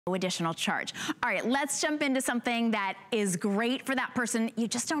no additional charge. All right, let's jump into something that is great for that person. You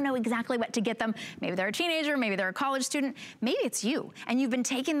just don't know exactly what to get them. Maybe they're a teenager, maybe they're a college student, maybe it's you, and you've been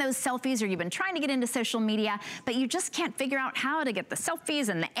taking those selfies or you've been trying to get into social media, but you just can't figure out how to get the selfies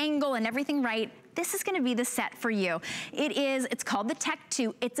and the angle and everything right. This is gonna be the set for you. It's called the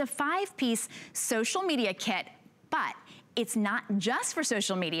Tech2. It's a 5-piece social media kit, but it's not just for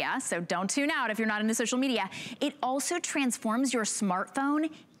social media, so don't tune out if you're not into social media. It also transforms your smartphone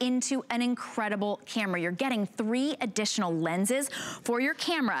into an incredible camera. You're getting 3 additional lenses for your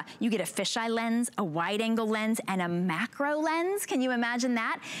camera. You get a fisheye lens, a wide angle lens, and a macro lens. Can you imagine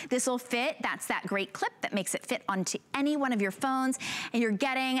that? This will fit, that's that great clip that makes it fit onto any one of your phones. And you're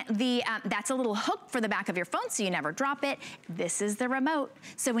getting the, that's a little hook for the back of your phone so you never drop it. This is the remote.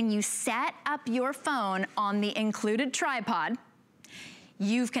 So when you set up your phone on the included tripod,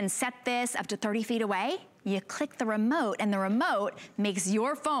 you can set this up to 30 feet away. You click the remote and the remote makes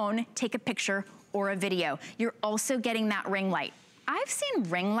your phone take a picture or a video. You're also getting that ring light. I've seen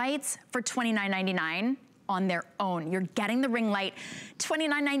ring lights for $29.99 on their own. You're getting the ring light,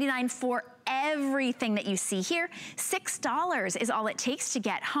 $29.99 for everything that you see here. $6 is all it takes to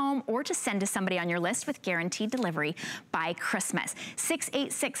get home or to send to somebody on your list with guaranteed delivery by Christmas.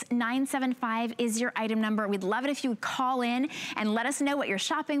 686-975 is your item number. We'd love it if you would call in and let us know what you're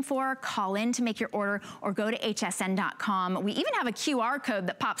shopping for. Call in to make your order or go to hsn.com. We even have a QR code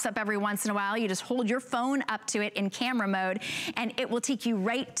that pops up every once in a while. You just hold your phone up to it in camera mode and it will take you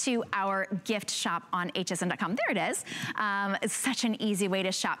right to our gift shop on hsn.com. There it is. It's such an easy way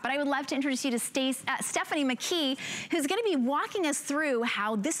to shop. But I would love to introduce you to Stephanie McKee, who's gonna be walking us through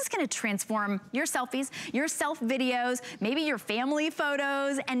how this is gonna transform your selfies, your self videos, maybe your family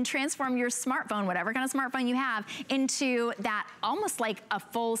photos, and transform your smartphone, whatever kind of smartphone you have, into that almost like a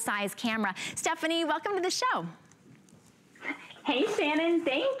full-size camera. Stephanie, welcome to the show. Hey Shannon,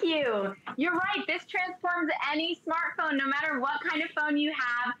 thank you. You're right, this transforms any smartphone, no matter what kind of phone you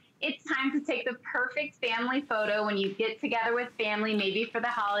have. It's time to take the perfect family photo when you get together with family, maybe for the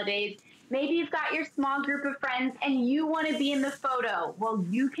holidays. Maybe you've got your small group of friends and you want to be in the photo. Well,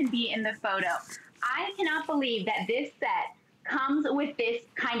 you can be in the photo. I cannot believe that this set comes with this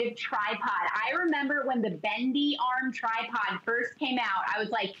kind of tripod. I remember when the bendy arm tripod first came out, I was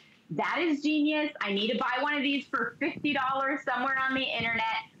like, that is genius. I need to buy one of these for $50 somewhere on the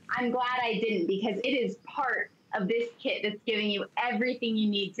internet. I'm glad I didn't, because it is part of this kit that's giving you everything you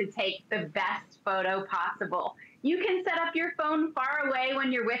need to take the best photo possible. You can set up your phone far away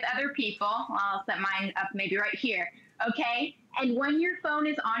when you're with other people. I'll set mine up maybe right here, okay? And when your phone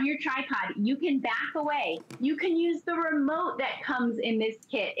is on your tripod, you can back away. You can use the remote that comes in this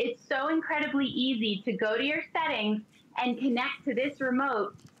kit. It's so incredibly easy to go to your settings and connect to this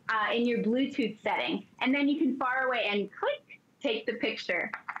remote in your Bluetooth setting. And then you can far away and click, take the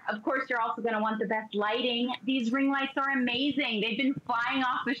picture. Of course, you're also going to want the best lighting. These ring lights are amazing. They've been flying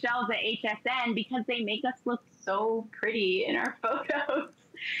off the shelves at HSN because they make us look so pretty in our photos.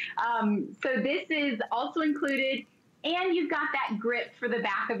 So this is also included, and you've got that grip for the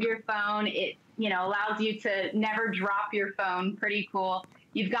back of your phone. It, you know, allows you to never drop your phone. Pretty cool.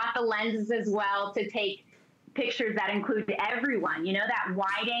 You've got the lenses as well to take pictures that include everyone. You know, that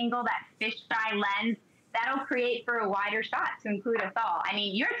wide angle, that fisheye lens, that'll create for a wider shot to include us all. I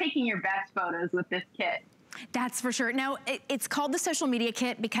mean, you're taking your best photos with this kit. That's for sure. Now, it's called the social media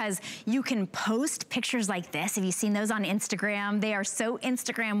kit because you can post pictures like this. Have you seen those on Instagram? They are so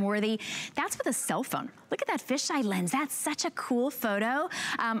Instagram worthy. That's with a cell phone. Look at that fisheye lens. That's such a cool photo.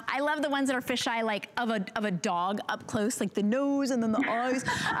 I love the ones that are fisheye, like of a dog up close, like the nose and then the eyes.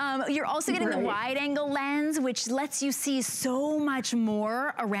 You're also getting the wide angle lens, which lets you see so much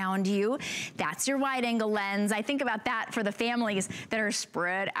more around you. That's your wide angle lens. I think about that for the families that are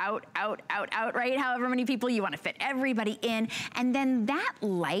spread out, right? However many people you want to fit everybody in. And then that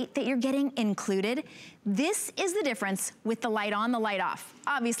light that you're getting included, this is the difference with the light on, the light off.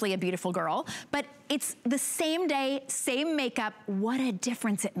 Obviously a beautiful girl, but it's the same day, same makeup. What a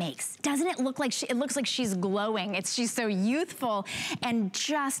difference it makes. Doesn't it look like it looks like she's glowing. She's so youthful and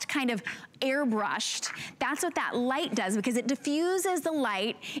just kind of airbrushed. That's what that light does, because it diffuses the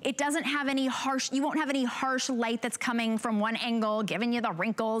light. It doesn't have any harsh, you won't have any harsh light that's coming from one angle, giving you the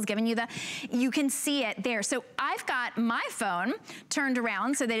wrinkles, giving you the, you can see it there. So I've got my phone turned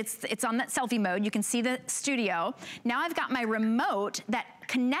around so that it's on that selfie mode. You can see the studio. Now I've got my remote that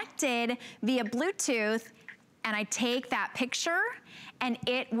connected via Bluetooth, and I take that picture and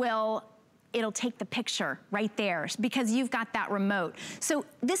it'll take the picture right there because you've got that remote. So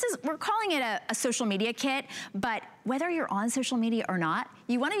this is, we're calling it a social media kit, but whether you're on social media or not,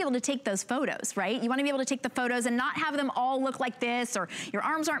 you wanna be able to take those photos, right? You wanna be able to take the photos and not have them all look like this, or your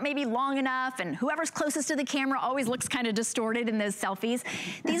arms aren't maybe long enough, and whoever's closest to the camera always looks kind of distorted in those selfies.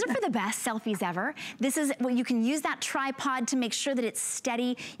 These are for the best selfies ever. This is, well, you can use that tripod to make sure that it's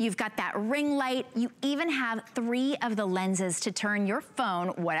steady. You've got that ring light. You even have 3 of the lenses to turn your phone,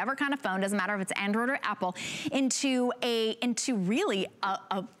 whatever kind of phone, doesn't matter if it's Android or Apple, into really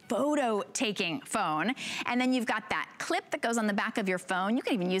a photo taking phone. And then you've got that clip that goes on the back of your phone. You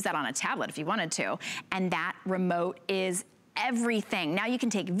can even use that on a tablet if you wanted to. And that remote is everything. Now you can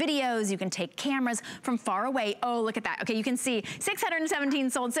take videos, you can take cameras from far away. Oh, look at that. Okay, you can see 617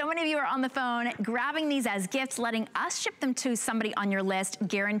 sold. So many of you are on the phone grabbing these as gifts, letting us ship them to somebody on your list.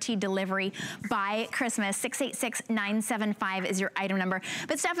 Guaranteed delivery by Christmas. 686975 is your item number.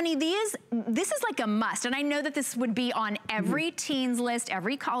 But Stephanie, this is like a must. And I know that this would be on every teen's list,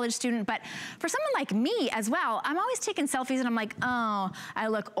 every college student, but for someone like me as well, I'm always taking selfies and I'm like, oh, I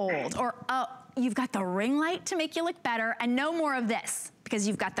look old. Or, oh, you've got the ring light to make you look better, and no more of this because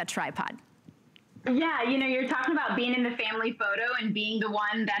you've got that tripod. Yeah, you know, you're talking about being in the family photo and being the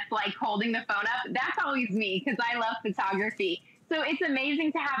one that's like holding the phone up. That's always me because I love photography. So it's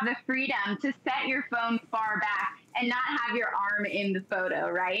amazing to have the freedom to set your phone far back and not have your arm in the photo,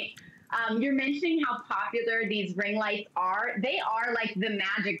 right? You're mentioning how popular these ring lights are. They are like the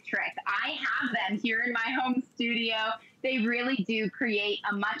magic trick. I have them here in my home studio. They really do create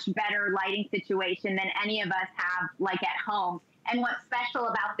a much better lighting situation than any of us have like at home. And what's special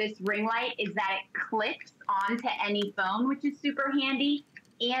about this ring light is that it clips onto any phone, which is super handy,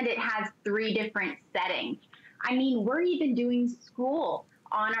 and it has 3 different settings. I mean, we're even doing school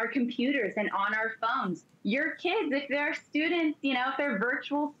on our computers and on our phones. Your kids, if they're students, you know, if they're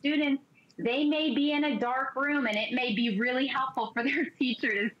virtual students, they may be in a dark room and it may be really helpful for their teacher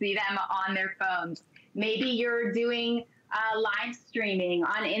to see them on their phones. Maybe you're doing live streaming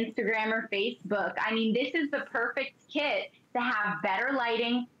on Instagram or Facebook. I mean, this is the perfect kit to have better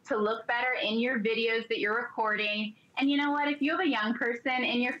lighting, to look better in your videos that you're recording. And you know what? If you have a young person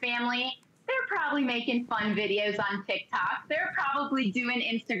in your family, they're probably making fun videos on TikTok. They're probably doing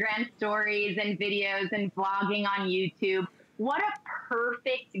Instagram stories and videos and vlogging on YouTube. What a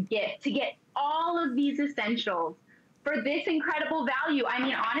perfect gift to get all of these essentials for this incredible value. I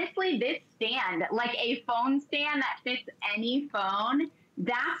mean, honestly, this stand, like a phone stand that fits any phone,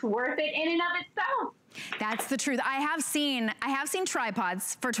 that's worth it in and of itself. That's the truth. I have seen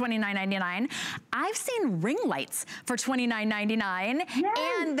tripods for $29.99. I've seen ring lights for $29.99. Yes.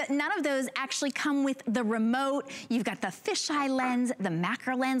 And none of those actually come with the remote. You've got the fisheye lens, the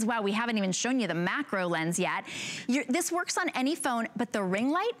macro lens. Wow, we haven't even shown you the macro lens yet. This works on any phone, but the ring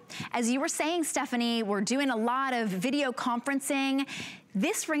light, as you were saying, Stephanie, we're doing a lot of video conferencing.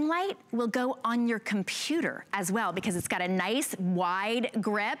 This ring light will go on your computer as well because it's got a nice wide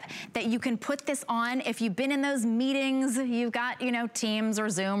grip that you can put this on. If you've been in those meetings, you've got, you know, Teams or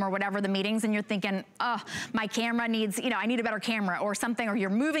Zoom or whatever the meetings, and you're thinking, oh, my camera needs, you know, I need a better camera or something, or you're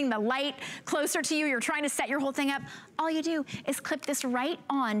moving the light closer to you, you're trying to set your whole thing up. All you do is clip this right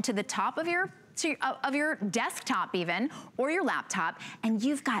on to the top of your desktop even, or your laptop, and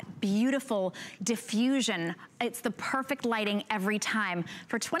you've got beautiful diffusion. It's the perfect lighting every time.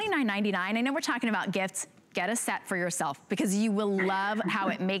 For $29.99, I know we're talking about gifts. Get a set for yourself because you will love how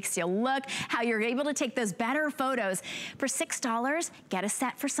it makes you look, how you're able to take those better photos. For $6, get a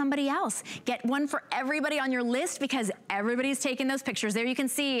set for somebody else. Get one for everybody on your list because everybody's taking those pictures. There you can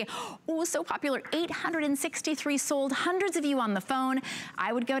see, oh, so popular, 863 sold, hundreds of you on the phone.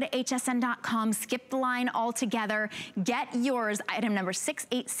 I would go to hsn.com, skip the line altogether, get yours, item number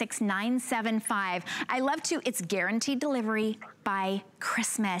 686975. I love to, it's guaranteed delivery by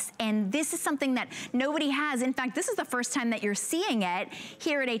Christmas. And this is something that nobody has. In fact, this is the first time that you're seeing it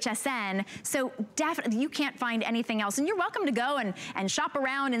here at HSN. So definitely you can't find anything else. And you're welcome to go and shop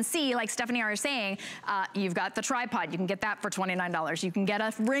around and see, like Stephanie and I are saying, you've got the tripod. You can get that for $29. You can get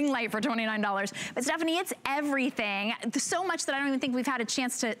a ring light for $29. But Stephanie, it's everything. So much that I don't even think we've had a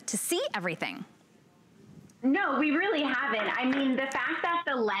chance to see everything. No, we really haven't. I mean, the fact that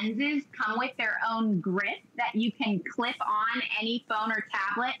the lenses come with their own grip that you can clip on any phone or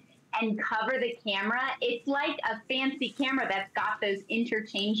tablet and cover the camera, it's like a fancy camera that's got those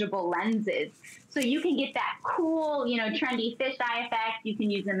interchangeable lenses. So you can get that cool, you know, trendy fisheye effect. You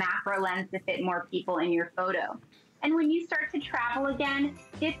can use a macro lens to fit more people in your photo. And when you start to travel again,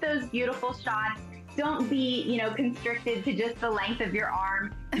 get those beautiful shots. Don't be, you know, constricted to just the length of your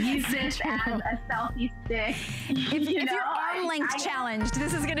arm. Use this as a selfie stick. If you're arm length challenged,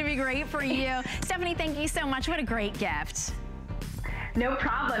 this is going to be great for you. Stephanie, thank you so much. What a great gift. No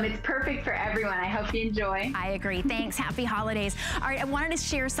problem. It's perfect for everyone. I hope you enjoy. I agree. Thanks. Happy holidays. All right, I wanted to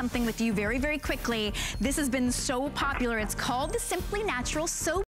share something with you very, very quickly. This has been so popular. It's called the Simply Natural Soap